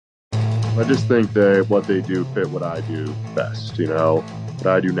I just think that what they do fit what I do best. What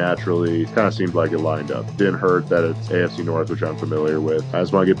I do naturally kind of seemed like it lined up. Didn't hurt that it's AFC North, which I'm familiar with. I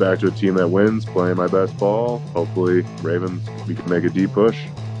just want to get back to a team that wins, playing my best ball. Hopefully, Ravens, we can make a deep push.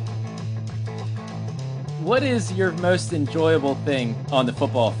 What is your most enjoyable thing on the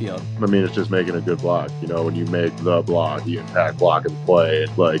football field? I mean, it's just making a good block. When you make the block, the impact block of the play,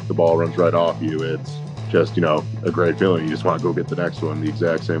 it's like the ball runs right off you. It's just, a great feeling. You just want to go get the next one the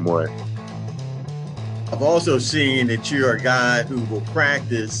exact same way. I've also seen that you're a guy who will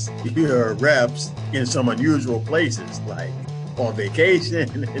practice your reps in some unusual places, like on vacation,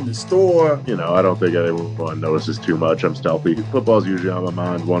 in the store. I don't think anyone notices too much. I'm stealthy. Football's usually on my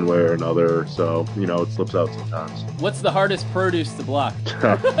mind one way or another, so, it slips out sometimes. What's the hardest produce to block?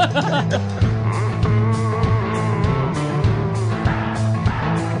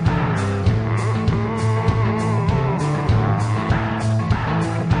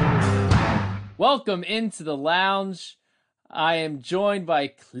 Welcome into the lounge. I am joined by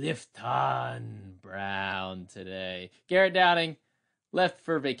Clifton Brown today. Garrett Downing left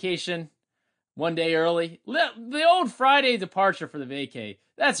for vacation 1 day early. The old Friday departure for the vacay.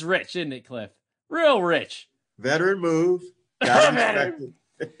 That's rich, isn't it, Cliff? Real rich. Veteran move. Veteran.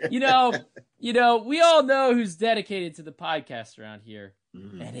 We all know who's dedicated to the podcast around here,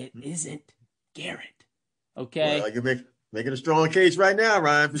 and it isn't Garrett. Okay? Well, you're making a strong case right now,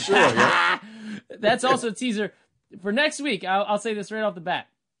 Ryan, for sure. Yeah? That's also a teaser for next week. I'll say this right off the bat.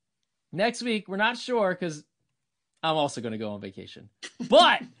 Next week, we're not sure because I'm also going to go on vacation.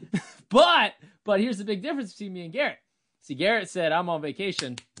 But here's the big difference between me and Garrett. See, Garrett said, I'm on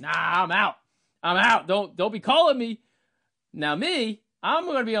vacation. Nah, I'm out. Don't be calling me. Now me, I'm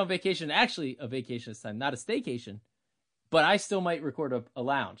going to be on vacation. Actually, a vacation this time, not a staycation. But I still might record a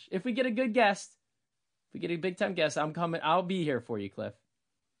lounge. If we get a good guest, if we get a big-time guest, I'm coming. I'll be here for you, Cliff.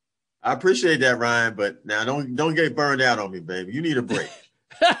 I appreciate that, Ryan, but now don't get burned out on me, baby. You need a break.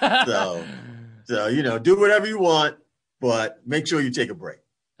 so do whatever you want, but make sure you take a break.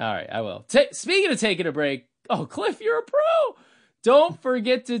 All right, I will. Speaking of taking a break, Cliff, you're a pro. Don't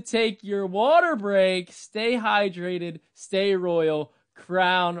forget to take your water break. Stay hydrated, stay royal.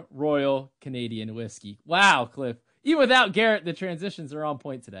 Crown Royal Canadian Whiskey. Wow, Cliff. Even without Garrett, the transitions are on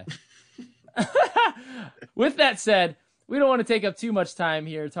point today. With that said, we don't want to take up too much time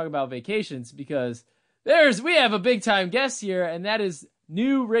here to talk about vacations because we have a big time guest here, and that is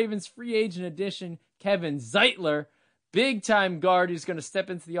new Ravens free agent addition, Kevin Zeitler, big time guard who's going to step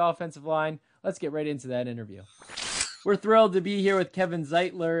into the offensive line. Let's get right into that interview. We're thrilled to be here with Kevin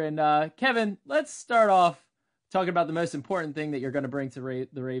Zeitler, and Kevin, let's start off talking about the most important thing that you're going to bring to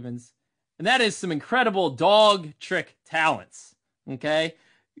the Ravens, and that is some incredible dog trick talents. Okay,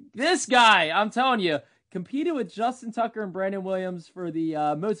 this guy, I'm telling you, competed with Justin Tucker and Brandon Williams for the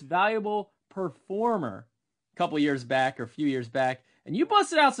most valuable performer a couple years back or a few years back. And you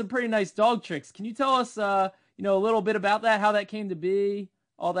busted out some pretty nice dog tricks. Can you tell us, a little bit about that, how that came to be,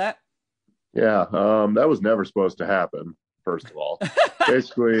 all that? Yeah, that was never supposed to happen, first of all.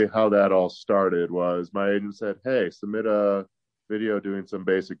 Basically, how that all started was my agent said, hey, submit a video doing some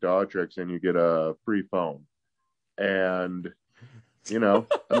basic dog tricks and you get a free phone. And, I'm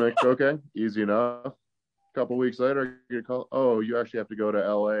like, okay, easy enough. A couple weeks later, I get a call. Oh, you actually have to go to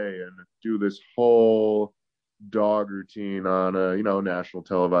LA and do this whole dog routine on a national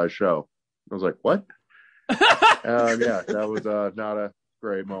televised show. I was like, what? Yeah, that was not a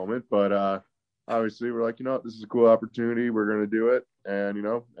great moment, but obviously we're like, this is a cool opportunity. We're gonna do it, and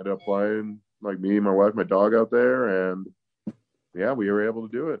ended up flying like me, my wife, my dog out there, and yeah, we were able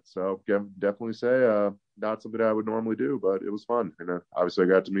to do it. So definitely say not something I would normally do, but it was fun. And obviously I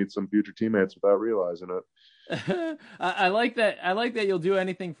got to meet some future teammates without realizing it. I like that. I like that you'll do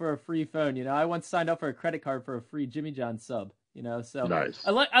anything for a free phone. I once signed up for a credit card for a free Jimmy John sub. So nice.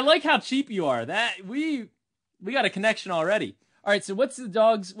 I like how cheap you are. That we got a connection already. All right. So what's your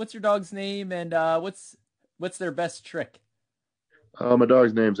dog's name, and what's their best trick? My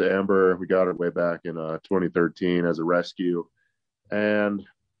dog's name's Amber. We got her way back in 2013 as a rescue, and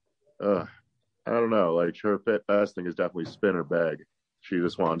I don't know, like her best thing is definitely spin her bag. She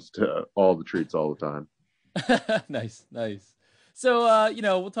just wants all the treats all the time. Nice. So,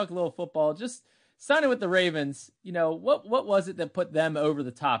 we'll talk a little football. Just signing with the Ravens, what was it that put them over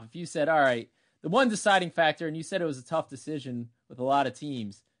the top? If you said, all right, the one deciding factor, and you said it was a tough decision with a lot of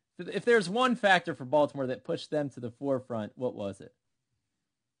teams, if there's one factor for Baltimore that pushed them to the forefront, what was it?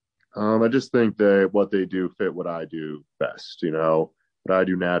 I just think that what they do fit what I do best. What I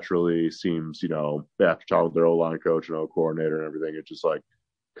do naturally seems, after talking with their O-line coach and O coordinator and everything, it just like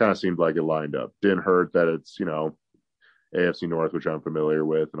kind of seemed like it lined up. Didn't hurt that it's, AFC North, which I'm familiar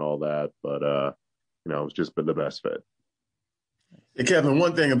with and all that. But it's just been the best fit. Hey, Kevin,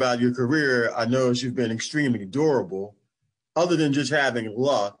 one thing about your career, I know you've been extremely durable. Other than just having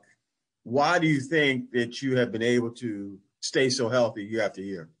luck, why do you think that you have been able to stay so healthy year after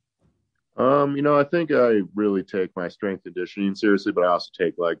year? I think I really take my strength conditioning seriously, but I also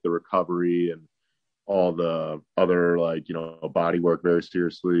take like the recovery and all the other like, body work very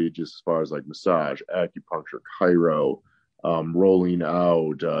seriously, just as far as like massage, acupuncture, chiro, rolling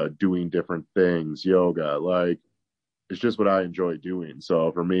out, doing different things, yoga, like it's just what I enjoy doing.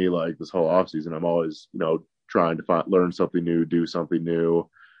 So for me, like this whole off season, I'm always, trying to learn something new, do something new,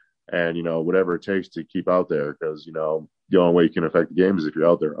 and whatever it takes to keep out there, because the only way you can affect the game is if you're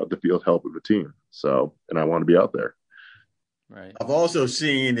out there on the field helping the team. So, and I want to be out there. Right. I've also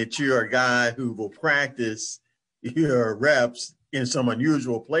seen that you're a guy who will practice your reps in some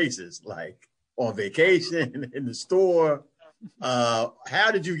unusual places, like on vacation, in the store.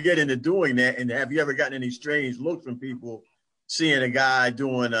 How did you get into doing that? And have you ever gotten any strange looks from people seeing a guy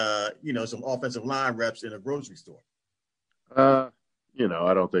doing, some offensive line reps in a grocery store? I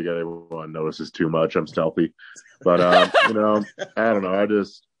don't think anyone notices too much. I'm stealthy, but I don't know.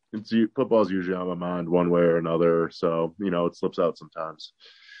 Football's usually on my mind one way or another, so it slips out sometimes.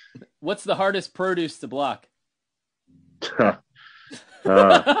 What's the hardest produce to block? That's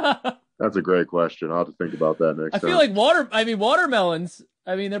a great question. I'll have to think about that next time. I feel like watermelons.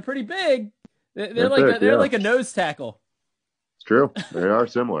 I mean, they're pretty big. They're like a nose tackle. It's true. They are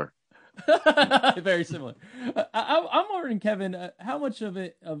similar. Very similar. I'm wondering, Kevin, how much of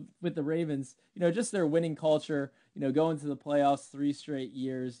it with the Ravens, just their winning culture, going to the playoffs 3 straight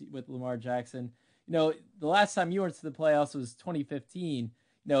years with Lamar Jackson. The last time you went to the playoffs was 2015.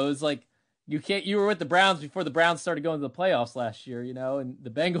 It was like you were with the Browns before the Browns started going to the playoffs last year, and the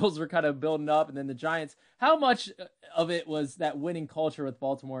Bengals were kind of building up, and then the Giants. How much of it was that winning culture with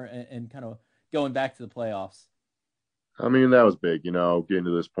Baltimore and kind of going back to the playoffs? I mean, that was big, getting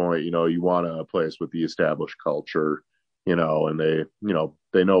to this point, you want a place with the established culture, and they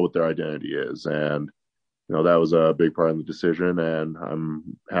know what their identity is. And, that was a big part of the decision, and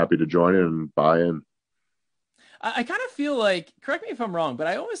I'm happy to join it and buy in. I kind of feel like, correct me if I'm wrong, but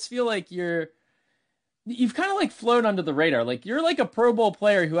I almost feel like you've kind of like flown under the radar. Like you're like a Pro Bowl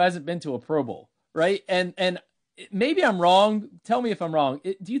player who hasn't been to a Pro Bowl, right? And maybe I'm wrong. Tell me if I'm wrong.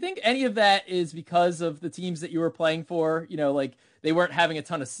 Do you think any of that is because of the teams that you were playing for? Like they weren't having a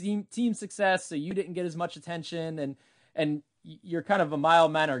ton of team success, so you didn't get as much attention, and you're kind of a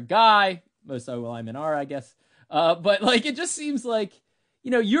mild-mannered guy. Most O linemen are, I guess. But like it just seems like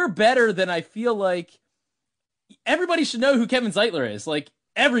you're better than I feel like. Everybody should know who Kevin Zeitler is. Like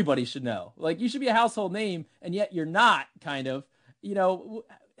everybody should know. Like you should be a household name, and yet you're not. Kind of.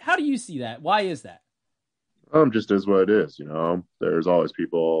 How do you see that? Why is that? Just is what it is. There's always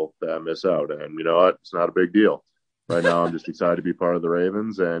people that miss out, and you know what? It's not a big deal. Right now, I'm just excited to be part of the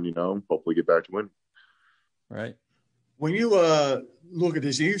Ravens, and hopefully get back to winning. Right. When you look at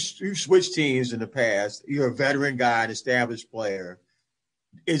this, you switched teams in the past. You're a veteran guy, an established player.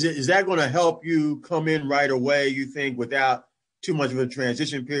 Is that going to help you come in right away, you think, without too much of a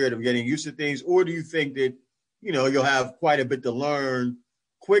transition period of getting used to things? Or do you think that, you'll have quite a bit to learn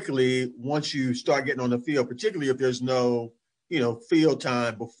quickly once you start getting on the field, particularly if there's no, field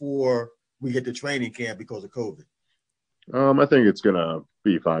time before we get to training camp because of COVID? I think it's going to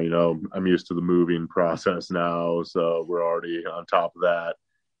be fine. I'm used to the moving process now, so we're already on top of that.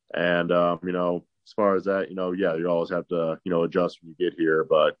 And, as far as that, yeah, you always have to, adjust when you get here,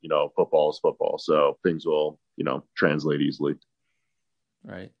 but, football is football. So things will, translate easily.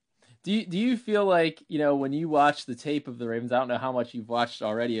 Right. Do you feel like, when you watch the tape of the Ravens, I don't know how much you've watched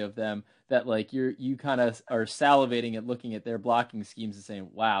already of them, that like you kind of are salivating at looking at their blocking schemes and saying,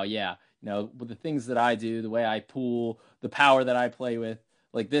 wow, yeah, with the things that I do, the way I pull, the power that I play with,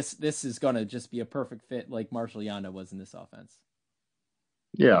 like this is going to just be a perfect fit like Marshall Yanda was in this offense.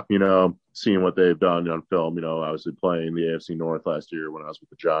 Yeah, seeing what they've done on film, obviously playing the AFC North last year when I was with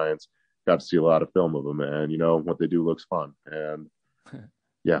the Giants, got to see a lot of film of them, and what they do looks fun, and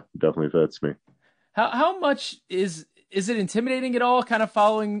yeah, definitely fits me. How much is it intimidating at all, kind of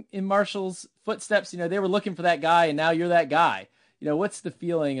following in Marshall's footsteps? They were looking for that guy, and now you're that guy. What's the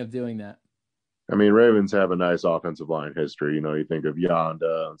feeling of doing that? I mean, Ravens have a nice offensive line history. You think of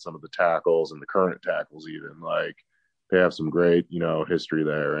Yonda and some of the tackles and the current tackles even, like they have some great, history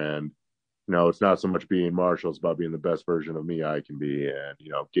there. And, it's not so much being Marshall, it's about being the best version of me I can be and,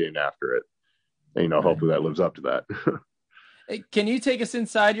 getting after it. And, right. Hopefully that lives up to that. Hey, can you take us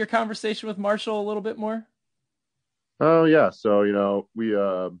inside your conversation with Marshall a little bit more? Oh, yeah. So, we,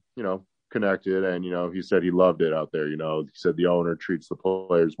 connected, and he said he loved it out there. He said the owner treats the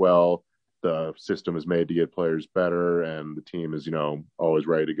players well. The system is made to get players better, and the team is always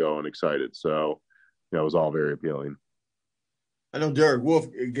ready to go and excited. So it was all very appealing. I know Derek Wolf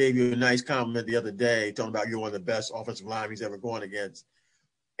gave you a nice compliment the other day, talking about you're one of the best offensive linemen he's ever gone against.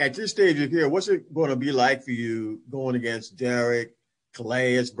 At this stage of here, what's it going to be like for you going against Derek,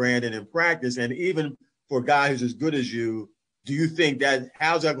 Calais, Brandon in practice, and even for a guy who's as good as you? Do you think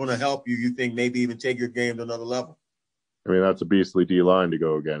how's that going to help you? You think maybe even take your game to another level? I mean, that's a beastly D line to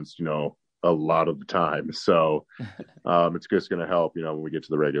go against, a lot of the time. So it's just going to help, when we get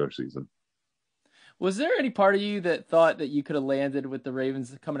to the regular season. Was there any part of you that thought that you could have landed with the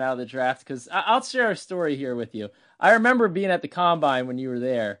Ravens coming out of the draft? Because I'll share a story here with you. I remember being at the Combine when you were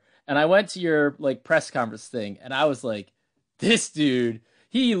there, and I went to your press conference thing, and I was like, this dude,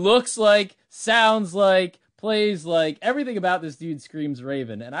 he looks like, sounds like, plays like, everything about this dude screams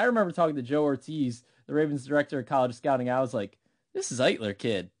Raven. And I remember talking to Joe Ortiz, the Ravens director of college scouting. I was like, this Zeitler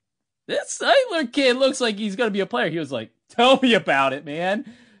kid. This Zeitler kid looks like he's going to be a player. He was like, tell me about it,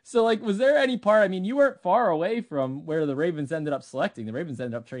 man. So, was there any part, I mean, you weren't far away from where the Ravens ended up selecting. The Ravens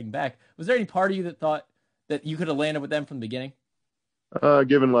ended up trading back. Was there any part of you that thought that you could have landed with them from the beginning?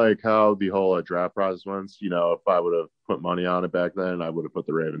 Given how the whole draft process went, if I would have put money on it back then, I would have put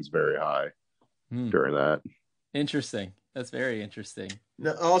the Ravens very high during that. Interesting. That's very interesting.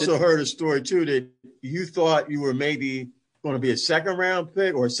 Now, I also heard a story too that you thought you were maybe going to be a second round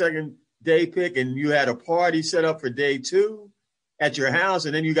pick or a second day pick, and you had a party set up for day 2 at your house,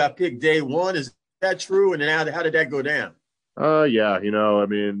 and then you got picked day 1. Is that true? And then how did that go down? Yeah, I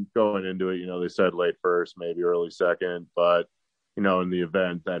mean, going into it, they said late first, maybe early second, but in the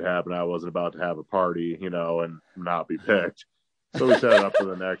event that happened, I wasn't about to have a party, and not be picked. So we set it up for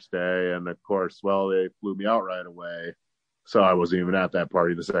the next day, and of course, they flew me out right away. So I wasn't even at that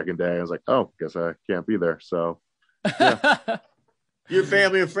party the second day. I was like, oh, guess I can't be there. So yeah. Your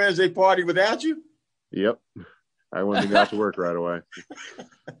family and friends, they partied without you? Yep. I went and got to work right away.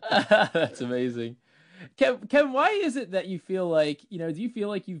 That's amazing. Kevin, why is it that you feel like, do you feel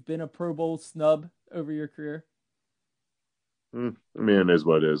like you've been a Pro Bowl snub over your career? I mean, it is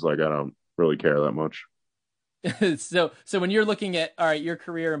what it is. I don't really care that much. So when you're looking at, all right, your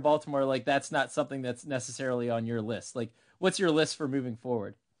career in Baltimore, that's not something that's necessarily on your list. What's your list for moving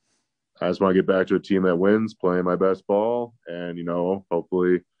forward? I just want to get back to a team that wins, playing my best ball, and,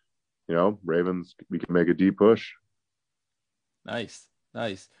 hopefully, Ravens, we can make a deep push. Nice.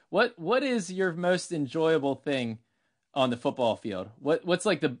 What is your most enjoyable thing on the football field? What's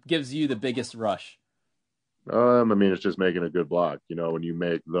gives you the biggest rush? I mean, it's just making a good block. When you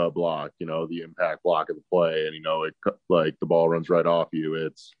make the block, the impact block of the play, and it the ball runs right off you.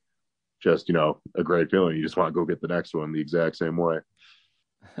 It's just a great feeling. You just want to go get the next one the exact same way.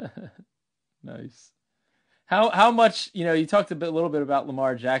 Nice. How much you talked a little bit about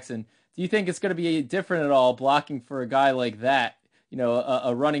Lamar Jackson. Do you think it's going to be different at all blocking for a guy like that?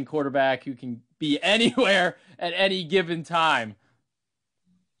 A running quarterback who can be anywhere at any given time.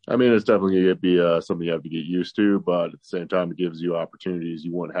 I mean, it's definitely going to be something you have to get used to, but at the same time, it gives you opportunities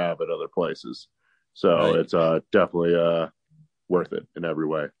you wouldn't have at other places. So right. It's definitely worth it in every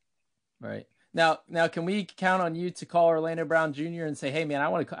way. Right. Now, can we count on you to call Orlando Brown Jr. and say, "Hey, man, I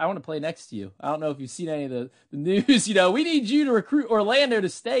want to play next to you"? I don't know if you've seen any of the news. We need you to recruit Orlando to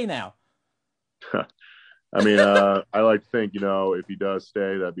stay now. I mean, I like to think, if he does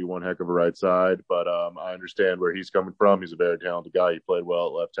stay, that'd be one heck of a right side. But I understand where he's coming from. He's a very talented guy. He played well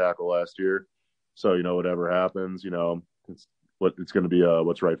at left tackle last year. So, whatever happens, it's going to be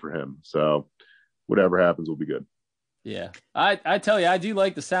what's right for him. So whatever happens will be good. Yeah. I tell you, I do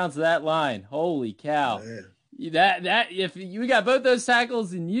like the sounds of that line. Holy cow. Oh, that if we got both those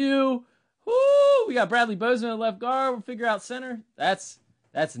tackles and we got Bradley Bozeman at left guard, we'll figure out center. That's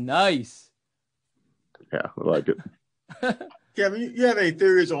nice. Yeah, I like it. Kevin, you have any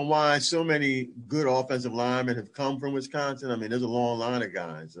theories on why so many good offensive linemen have come from Wisconsin? I mean, there's a long line of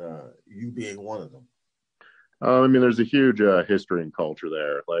guys, you being one of them. I mean, there's a huge history and culture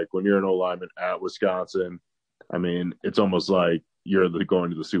there. When you're an O-lineman at Wisconsin, I mean, it's almost like you're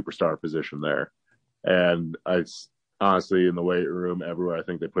going to the superstar position there. And I honestly, in the weight room, everywhere, I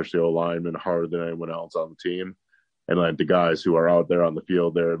think they push the O-lineman harder than anyone else on the team. And the guys who are out there on the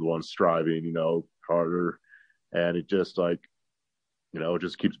field, they're the ones striving, harder. And it just it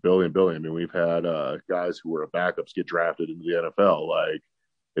just keeps building and building. I mean, we've had guys who were backups get drafted into the NFL.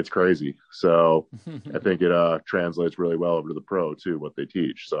 It's crazy. So I think it translates really well over to the pro too, what they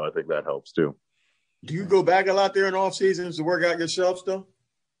teach. So I think that helps too. Do you go back a lot there in off seasons to work out yourself still?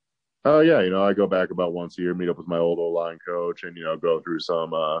 Yeah, I go back about once a year, meet up with my old O-line coach, and go through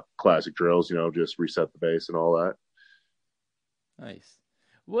some classic drills. Just reset the base and all that. Nice.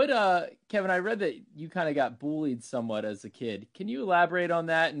 Kevin, I read that you kind of got bullied somewhat as a kid. Can you elaborate on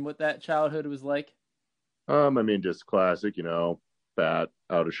that and what that childhood was like? Just classic, fat,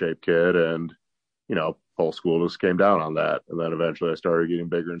 out of shape kid, and whole school just came down on that, and then eventually I started getting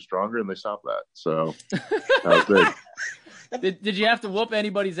bigger and stronger, and they stopped that. So that was big. Did you have to whoop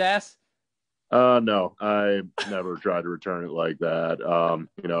anybody's ass? No, I never tried to return it like that.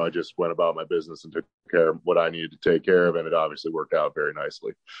 I just went about my business and took care of what I needed to take care of, and it obviously worked out very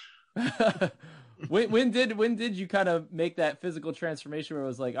nicely. When did you kind of make that physical transformation where it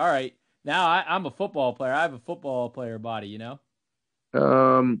was like, all right, now I'm a football player. I have a football player body, you know?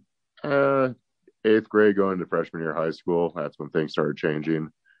 Um, uh, Eighth grade going to freshman year of high school, that's when things started changing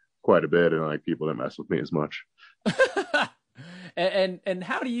quite a bit, and like people didn't mess with me as much. And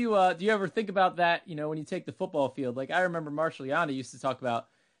how do you ever think about that, when you take the football field? Like I remember Marshall Yanda used to talk about,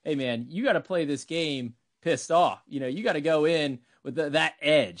 hey man, you got to play this game pissed off. You got to go in with that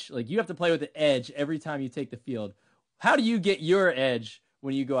edge. Like you have to play with the edge every time you take the field. How do you get your edge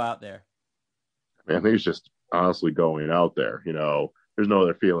when you go out there? I think it's just honestly going out there. There's no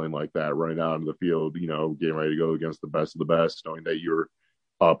other feeling like that running out into the field. Getting ready to go against the best of the best, knowing that you're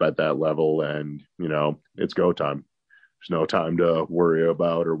up at that level, and it's go time. There's no time to worry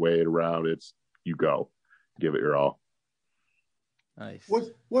about or wait around. It's you go, give it your all. Nice.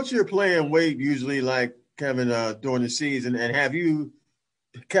 What's your playing weight usually like, Kevin, during the season? And have you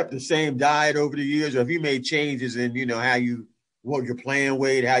kept the same diet over the years, or have you made changes in what your playing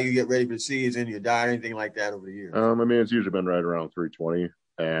weight, how you get ready for the season, your diet, anything like that over the years? It's usually been right around 320,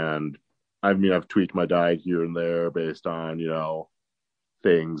 and I've tweaked my diet here and there based on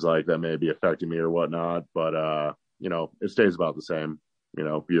things like that may be affecting me or whatnot, but it stays about the same,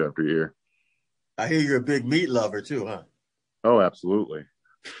 year after year. I hear you're a big meat lover too, huh? Oh, absolutely.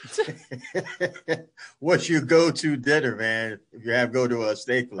 What's your go-to dinner, man? If you have go to a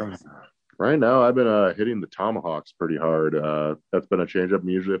steak place. Right now, I've been hitting the tomahawks pretty hard. That's been a change up. I'm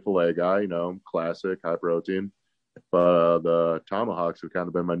usually a filet guy, classic, high protein. But the tomahawks have kind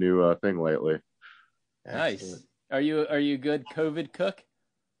of been my new thing lately. Nice. Excellent. Are you a good COVID cook?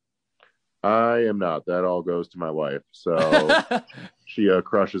 I am not. That all goes to my wife. So she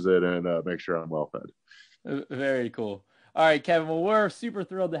crushes it and makes sure I'm well fed. Very cool. All right, Kevin. Well, we're super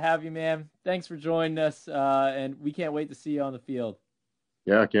thrilled to have you, man. Thanks for joining us, and we can't wait to see you on the field.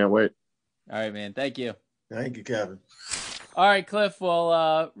 Yeah, I can't wait. All right, man. Thank you. Thank you, Kevin. All right, Cliff.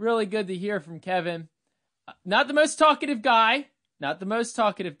 Well, really good to hear from Kevin. Not the most talkative guy. Not the most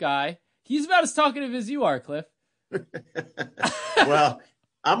talkative guy. He's about as talkative as you are, Cliff. Well,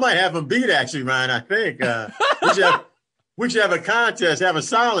 I might have him beat, actually, Ryan. I think we should have a contest, have a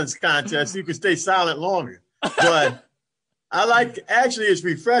silence contest, so you can stay silent longer. But actually, it's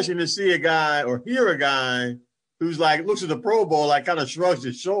refreshing to see a guy or hear a guy who's like looks at the Pro Bowl, like kind of shrugs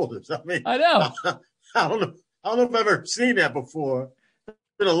his shoulders. I know. I don't know. I don't know if I've ever seen that before. It's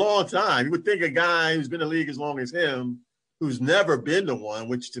been a long time. You would think a guy who's been in the league as long as him, who's never been to one,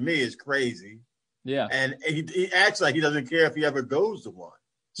 which to me is crazy. Yeah. And he acts like he doesn't care if he ever goes to one.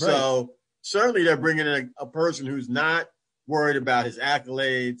 Right. So certainly they're bringing in a person who's not worried about his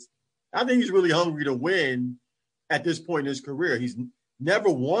accolades. I think he's really hungry to win at this point in his career. He's never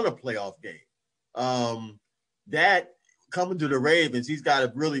won a playoff game. That coming to the Ravens, he's got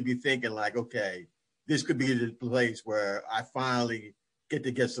to really be thinking like, okay, this could be the place where I finally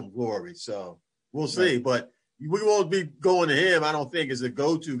get some glory. So we'll see. Right. But we won't be going to him, I don't think, as a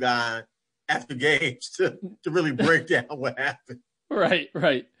go-to guy after games to really break down what happened. Right.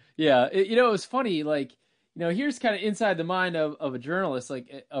 Yeah. It was funny. Like, here's kind of inside the mind of a journalist,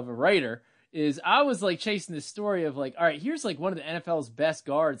 like of a writer, is I was like chasing this story of like, all right, here's like one of the NFL's best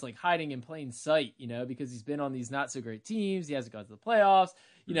guards, like hiding in plain sight, because he's been on these not so great teams. He hasn't got to the playoffs.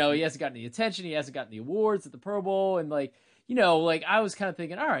 He hasn't gotten the attention. He hasn't gotten the awards at the Pro Bowl. And like, like I was kind of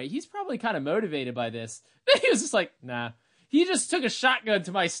thinking, all right, he's probably kind of motivated by this. Then he was just like, nah. He just took a shotgun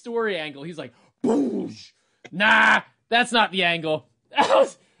to my story angle. He's like, boom, nah, that's not the angle.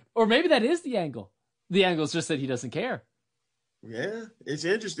 Or maybe that is the angle. The angle's just that he doesn't care. Yeah, it's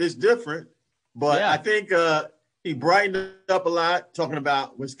interesting. It's different. But yeah. I think he brightened up a lot talking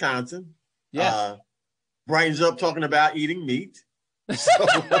about Wisconsin. Yeah. Brightens up talking about eating meat.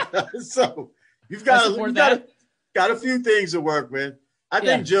 So you've got a few things to work with. I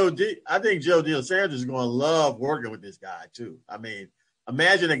think Joe DeSantis is going to love working with this guy too. I mean,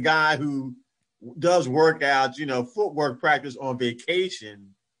 imagine a guy who does workouts, footwork practice on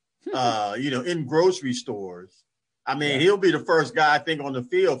vacation, in grocery stores, I mean, he'll be the first guy, I think, on the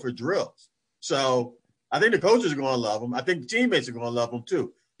field for drills. So I think the coaches are going to love him. I think the teammates are going to love him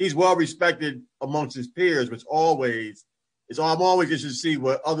too. He's well respected amongst his peers, which I'm always interested to see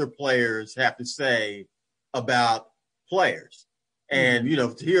what other players have to say about players. And,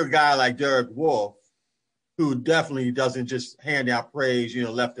 to hear a guy like Derek Wolfe, who definitely doesn't just hand out praise,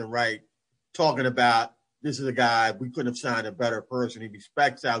 left and right, talking about this is a guy, we couldn't have signed a better person. He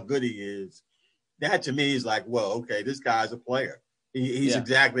respects how good he is. That to me is like, well, okay, this guy's a player. He's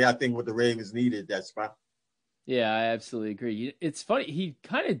exactly, I think, what the Ravens needed that spot. Yeah, I absolutely agree. It's funny. He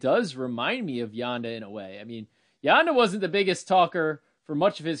kind of does remind me of Yanda in a way. I mean, Yanda wasn't the biggest talker for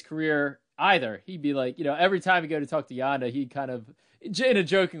much of his career either. He'd be like, every time you go to talk to Yanda, he'd kind of, in a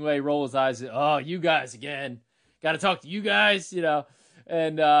joking way, roll his eyes. Oh, you guys again. Got to talk to you guys,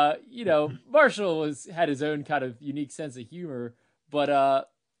 And, Marshall had his own kind of unique sense of humor. But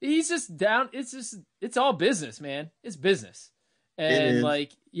he's just down. It's all business, man. It's business. And,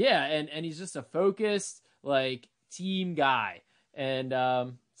 and he's just a focused, team guy. And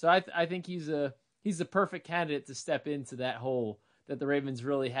so I think he's the perfect candidate to step into that hole that the Ravens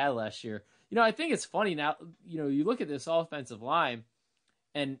really had last year. I think it's funny now, you look at this offensive line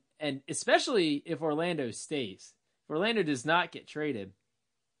and especially if Orlando stays, if Orlando does not get traded,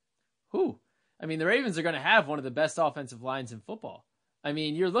 the Ravens are going to have one of the best offensive lines in football. I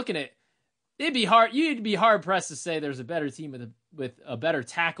mean, you're looking at, you'd be hard pressed to say there's a better team with a better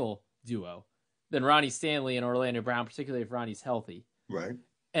tackle duo than Ronnie Stanley and Orlando Brown, particularly if Ronnie's healthy. Right.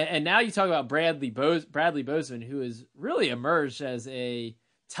 And now you talk about Bradley Bozeman, who has really emerged as a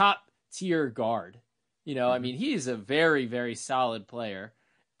top-tier guard. He's a very, very solid player.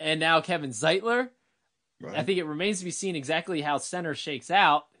 And now Kevin Zeitler. Right. I think it remains to be seen exactly how center shakes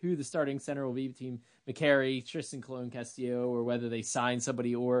out, who the starting center will be between McCary, Tristan Colon-Castillo, or whether they sign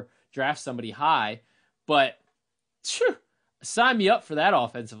somebody or draft somebody high. But sign me up for that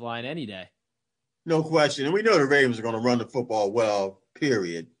offensive line any day. No question. And we know the Ravens are going to run the football well,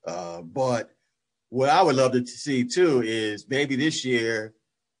 period. But what I would love to see, too, is maybe this year,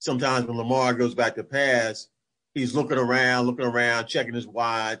 sometimes when Lamar goes back to pass, he's looking around, checking his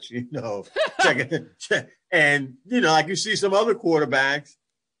watch, checking. And, like you see some other quarterbacks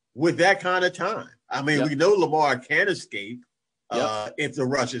with that kind of time. I mean, we know Lamar can escape if the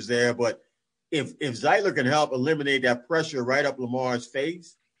rush is there. But if Zeitler can help eliminate that pressure right up Lamar's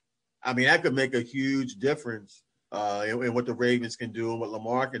face, I mean, that could make a huge difference in what the Ravens can do and what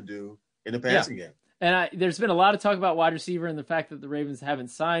Lamar can do in the passing game. And there's been a lot of talk about wide receiver and the fact that the Ravens haven't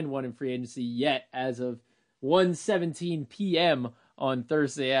signed one in free agency yet as of 1:17 p.m. on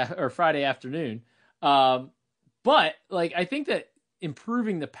Thursday or Friday afternoon. But I think that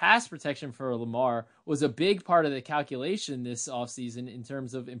improving the pass protection for Lamar was a big part of the calculation this offseason in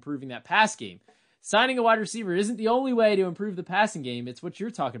terms of improving that pass game. Signing a wide receiver isn't the only way to improve the passing game. It's what you're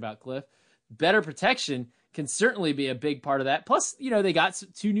talking about, Cliff. Better protection can certainly be a big part of that. Plus, they got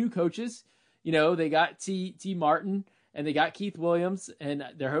two new coaches. They got T. Martin and they got Keith Williams, and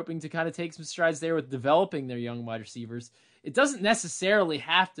they're hoping to kind of take some strides there with developing their young wide receivers. It doesn't necessarily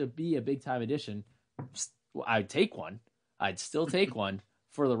have to be a big-time addition. I'd take one. I'd still take one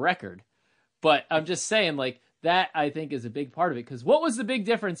for the record. But I'm just saying, that I think is a big part of it. Because what was the big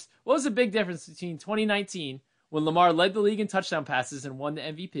difference? What was the big difference between 2019, when Lamar led the league in touchdown passes and won the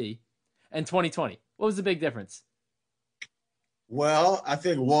MVP, and 2020? What was the big difference? Well, I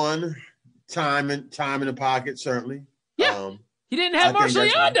think one, time in the pocket, certainly. Yeah, he didn't have Marshall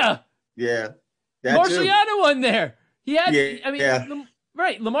Yanda. Yeah. Marshall Yanda won there. He had,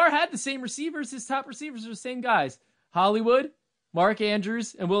 right. Lamar had the same receivers. His top receivers are the same guys. Hollywood, Mark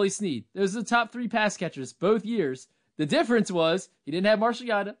Andrews, and Willie Snead. Those are the top three pass catchers both years. The difference was he didn't have Marshall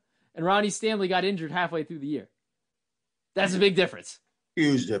Yanda, and Ronnie Stanley got injured halfway through the year. That's a big difference.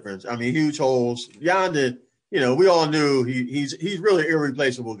 Huge difference. I mean, huge holes. Yanda, we all knew he's really an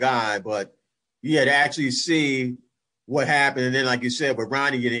irreplaceable guy, but you had to actually see what happened. And then, like you said, with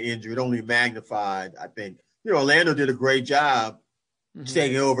Ronnie getting injured, it only magnified, I think. Orlando did a great job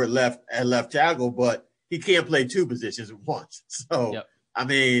taking over at left tackle, but he can't play two positions at once. So, I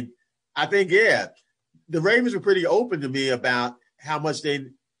mean, I think, the Ravens were pretty open to me about how much they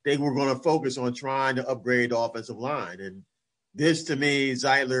were going to focus on trying to upgrade the offensive line. And this, to me,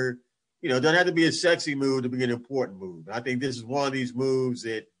 Zeitler, doesn't have to be a sexy move to be an important move. I think this is one of these moves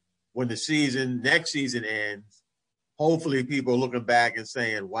that when the next season ends, hopefully people are looking back and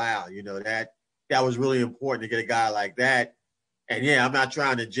saying, wow, that was really important to get a guy like that. And, I'm not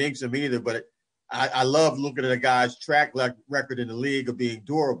trying to jinx him either, but I love looking at a guy's track record in the league of being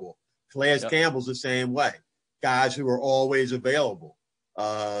durable. Calais Campbell's the same way. Guys who are always available.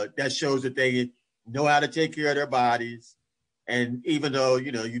 That shows that they know how to take care of their bodies. And even though,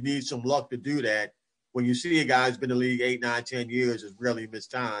 you know, you need some luck to do that, when you see a guy who's been in the league 8, 9, 10 years, has rarely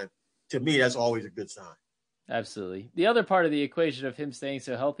missed time, to me, that's always a good sign. Absolutely. The other part of the equation of him staying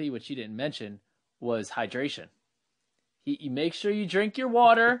so healthy, which he didn't mention, was hydration. You make sure you drink your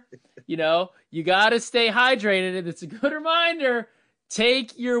water. You know, you got to stay hydrated. And it's a good reminder.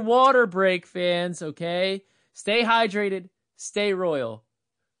 Take your water break, fans, okay? Stay hydrated. Stay royal.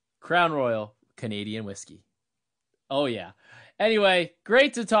 Crown Royal Canadian whiskey. Oh, yeah. Anyway,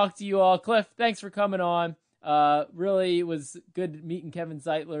 great to talk to you all. Cliff, thanks for coming on. Really was good meeting Kevin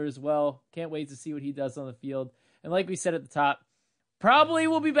Zeitler as well. Can't wait to see what he does on the field. And like we said at the top, probably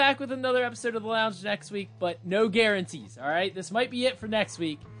we'll be back with another episode of The Lounge next week, but no guarantees, all right? This might be it for next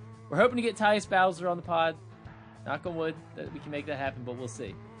week. We're hoping to get Tyus Bowser on the pod. Knock on wood that we can make that happen, but we'll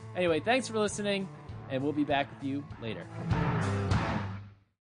see. Anyway, thanks for listening, and we'll be back with you later.